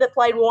is a kid that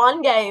played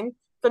 1 game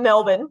for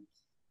Melbourne,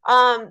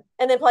 and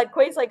then played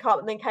Queensland Cup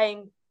and then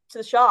came to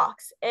the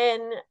Sharks.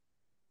 And,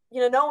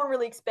 you know, no one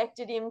really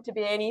expected him to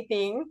be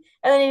anything.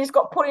 And then he just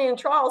got put in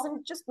trials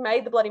and just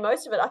made the bloody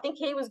most of it. I think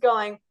he was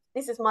going,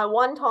 this is my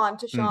one time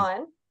to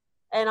shine.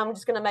 And I'm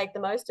just going to make the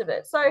most of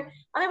it. So,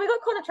 I mean, we've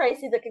got Connor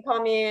Tracy that can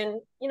come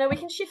in. You know, we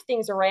can shift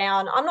things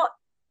around. I'm not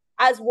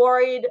as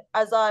worried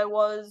as I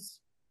was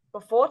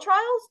before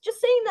trials.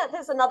 Just seeing that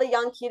there's another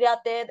young kid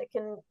out there that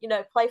can, you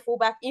know, play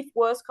fullback if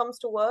worse comes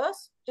to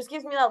worse, just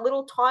gives me that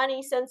little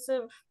tiny sense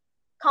of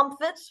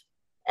comfort.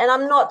 And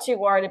I'm not too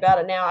worried about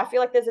it now. I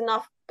feel like there's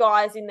enough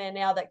guys in there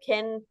now that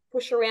can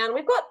push around.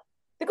 We've got,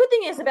 the good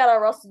thing is about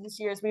our roster this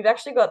year is we've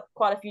actually got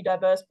quite a few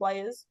diverse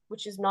players,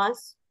 which is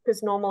nice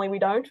because normally we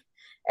don't.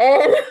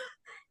 And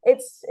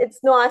it's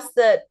nice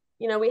that,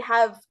 you know, we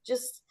have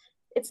just,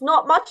 it's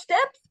not much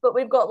depth, but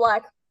we've got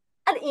like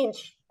an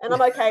inch and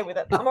I'm okay with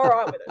it. I'm all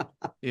right with it.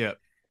 Yeah.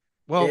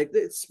 Well,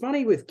 it's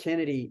funny with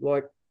Kennedy,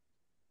 like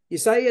you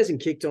say he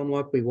hasn't kicked on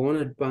like we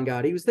wanted,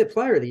 Bungard. He was their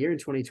player of the year in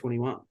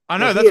 2021. I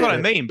know, that's what I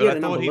mean, but I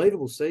thought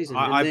unbelievable season.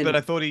 But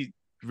I thought he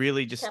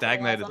really just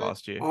stagnated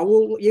last year. Oh,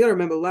 well, you got to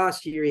remember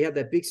last year he had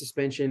that big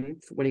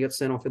suspension when he got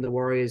sent off in the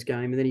Warriors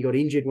game, and then he got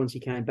injured once he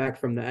came back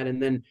from that. And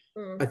then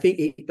I think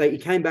he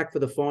came back for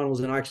the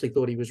finals, and I actually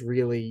thought he was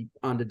really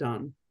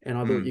underdone. And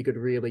I thought you could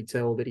really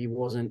tell that he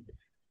wasn't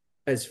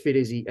as fit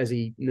as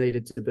he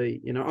needed to be.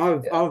 You know,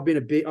 I've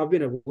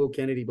been a Will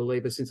Kennedy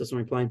believer since I saw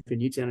him playing for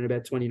Newtown in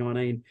about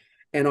 2019,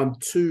 and I'm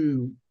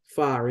too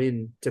far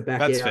in to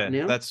back out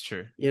now. That's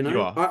true. You know,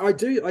 you are. I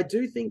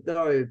do think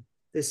though.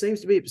 There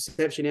seems to be a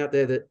perception out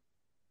there that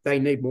they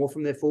need more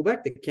from their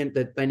fullback,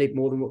 that they need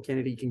more than what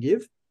Kennedy can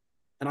give.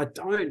 And I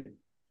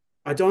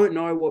don't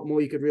know what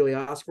more you could really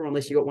ask for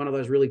unless you got one of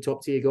those really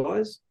top tier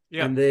guys.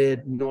 Yeah. And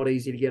they're not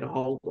easy to get a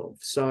hold of.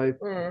 So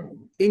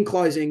in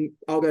closing,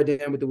 I'll go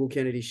down with the Will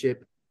Kennedy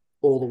ship.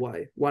 all the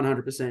way,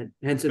 100%.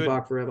 Henson Good.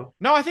 Park forever.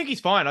 No, I think he's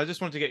fine. I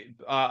just wanted to get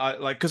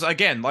because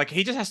again, like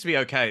he just has to be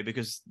okay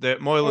because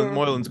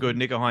Moylan's good,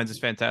 Nico Hines is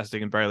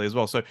fantastic, and Brayley as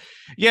well. So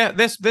yeah,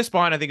 their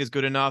spine I think is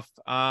good enough.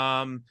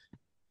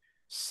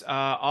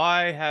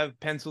 I have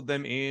penciled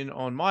them in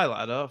on my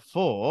ladder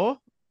for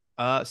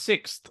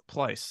 6th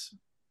place.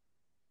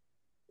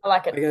 I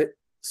like it. Okay,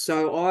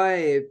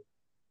 so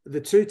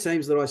the two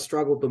teams that I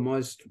struggled the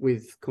most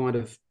with kind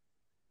of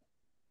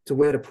to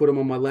where to put them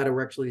on my ladder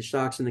were actually the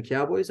Sharks and the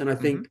Cowboys. And I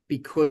think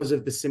because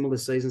of the similar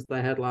seasons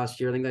they had last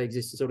year, I think they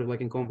existed sort of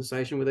like in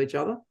conversation with each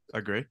other. I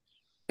agree.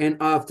 And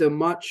after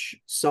much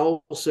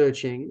soul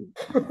searching,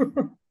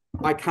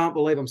 I can't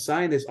believe I'm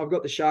saying this. I've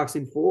got the Sharks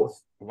in 4th.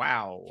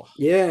 Wow.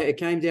 Yeah, it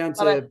came down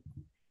to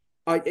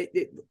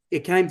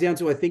it came down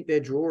to I think their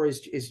draw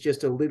is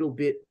just a little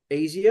bit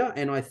easier,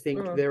 and I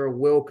think they're a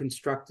well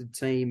constructed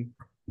team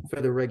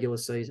for the regular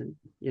season.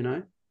 You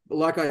know, but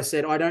like I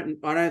said, I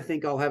don't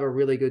think I'll have a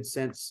really good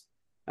sense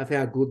of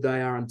how good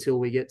they are until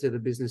we get to the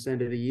business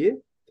end of the year.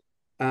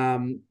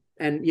 And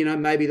you know,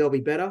 maybe they'll be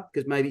better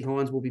because maybe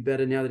Hines will be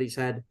better now that he's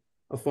had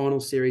a final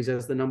series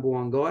as the number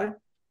one guy,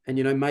 and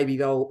you know, maybe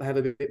they'll have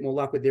a bit more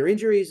luck with their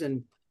injuries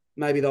and.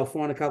 Maybe they'll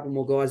find a couple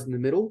more guys in the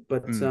middle,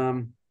 but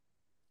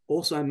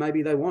also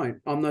maybe they won't.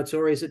 I'm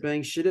notorious at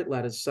being shit at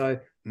ladders. So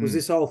was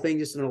this whole thing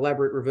just an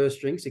elaborate reverse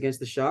drinks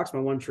against the Sharks, my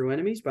one true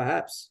enemies?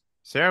 Perhaps.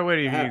 Sarah, where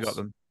do you got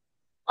them?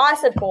 I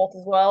said 4th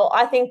as well.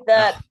 I think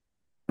that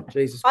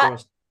Jesus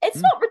Christ. It's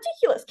not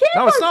ridiculous.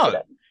 No, it's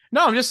not.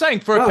 No, I'm just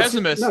saying for a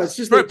pessimist. It's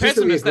just for a that we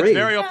pessimist, that's agree.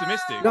 very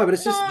optimistic. No, but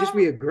it's just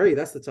we agree.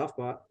 That's the tough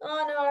part.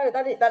 Oh no,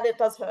 that it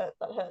does hurt.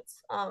 That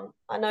hurts.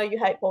 I know you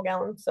hate Paul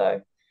Gallen,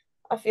 so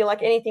I feel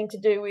like anything to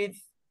do with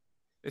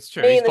it's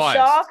true. me He's and the biased.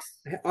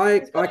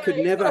 Sharks. I could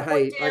never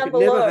hate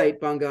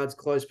Bungard's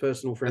close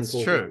personal friend. That's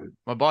Paul true. Gallen.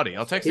 My body.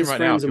 I'll text His him right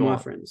now. friends If are you my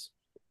want. friends.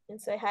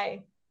 And say,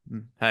 hey,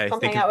 Hey,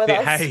 come hang out with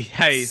us.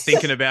 hey,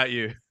 thinking about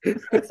you.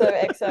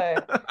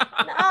 XOXO.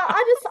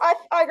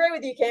 I agree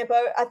with you, Campo.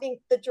 I think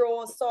the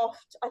draw is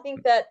soft. I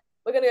think that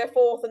we're going to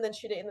go 4th and then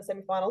shoot it in the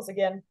semifinals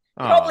again.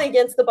 Probably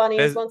against the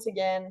Bunnies once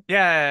again.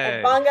 Yeah.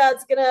 And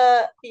Bungard's going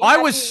to be I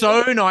happy. was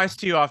so nice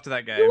to you after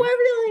that game. You were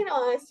really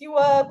nice. You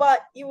were, but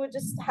you were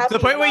just happy. To the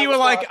point where you were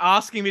like like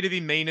asking me to be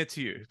meaner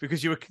to you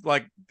because you were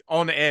like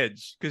on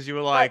edge because you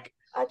were like,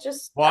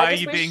 why are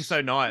you being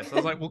so nice? I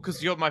was like, well,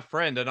 because you're my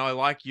friend and I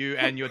like you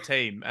and your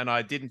team, and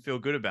I didn't feel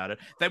good about it.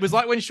 That was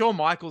like when Shawn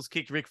Michaels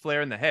kicked Ric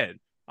Flair in the head.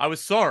 I was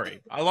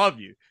sorry. I love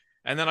you.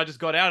 And then I just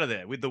got out of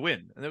there with the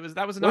win. And that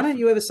was enough. Why don't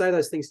you ever say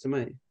those things to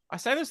me? I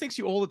say those things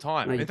to you all the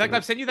time. No, In fact,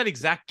 I've sent you that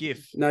exact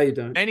GIF. No, you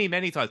don't. Many,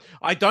 many times.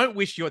 I don't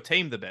wish your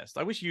team the best.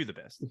 I wish you the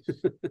best.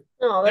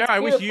 Oh, that's I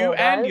wish you beautiful,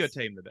 and guys. your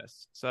team the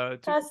best. So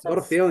A lot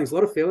of feelings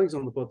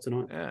on the pod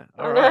tonight. yeah.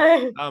 I All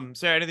right. know.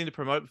 Sarah, anything to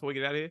promote before we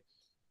get out of here?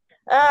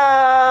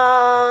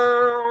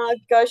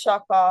 Go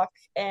Shark Park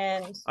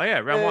and Oh yeah,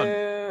 round 1.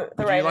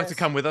 Would you like to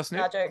come with us,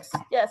 Nick? No jokes.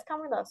 Yes,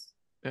 come with us.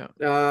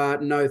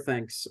 No,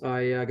 thanks.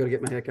 I got to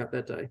get my hair cut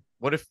that day.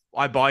 What if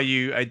I buy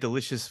you a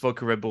delicious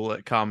vodka Red Bull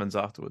at Carmen's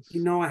afterwards?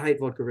 You know I hate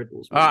vodka Red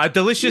Bulls. Man. A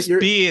delicious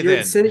beer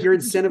you're then. You're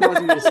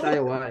incentivizing me to stay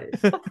away.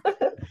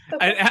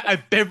 a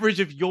beverage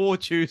of your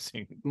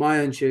choosing. My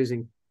own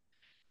choosing.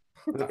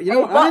 You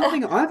know, I don't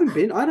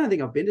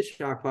think I've been to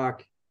Shark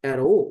Park at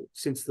all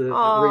since the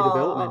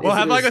redevelopment. Well,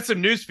 have I got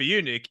some news for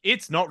you, Nick?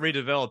 It's not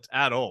redeveloped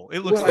at all. It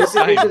looks Well, the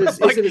same. I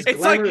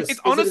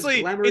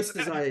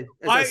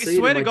see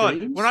swear it to in my God,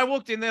 dreams? when I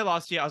walked in there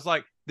last year, I was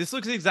like, this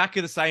looks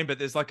exactly the same, but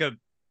there's like an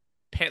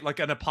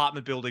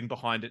apartment building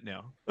behind it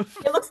now.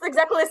 It looks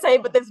exactly the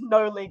same, but there's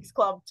no leagues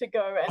club to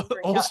go and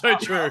drink Also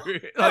at. true.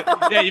 You've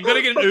got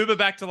to get an Uber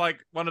back to like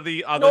one of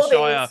the other Northeast.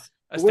 Shire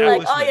Like,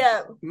 establishments. oh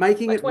yeah,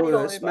 Making Like it $20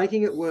 worse. Uber.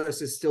 Making it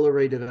worse is still a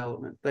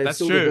redevelopment. They've That's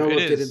still true, it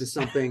developed it is. into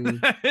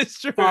something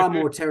It's true. far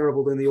more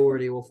terrible than the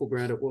already awful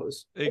ground it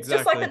was. it's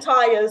Exactly. just like the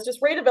tires.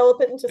 Just redevelop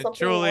it into It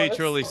something.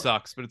 truly worse.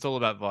 sucks, but it's all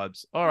about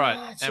vibes. All right.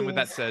 Ah, And with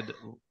that jeez.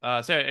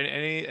 said, Sarah,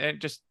 any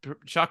just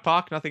Shark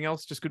Park, nothing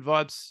else, just good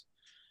vibes.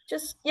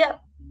 Just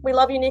we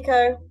love you,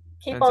 Nico.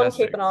 Keep Fantastic. on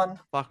keeping on.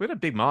 Fuck, we had a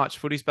big March.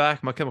 Footy's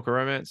back. My Chemical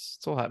Romance.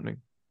 It's all happening.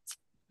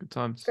 Good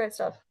times. Great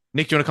stuff.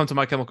 Nick, do you want to come to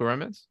My Chemical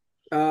Romance?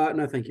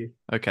 No, thank you.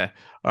 Okay.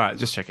 All right.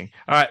 Just checking.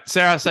 All right.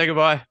 Sarah, say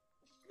goodbye.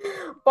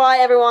 Bye,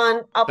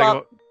 everyone.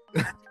 Up.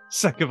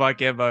 Say goodbye,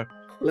 Gambo.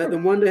 Let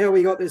them wonder how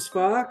we got this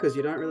far, because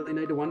you don't really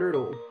need to wonder at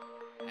all.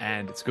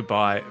 And it's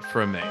goodbye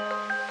from me.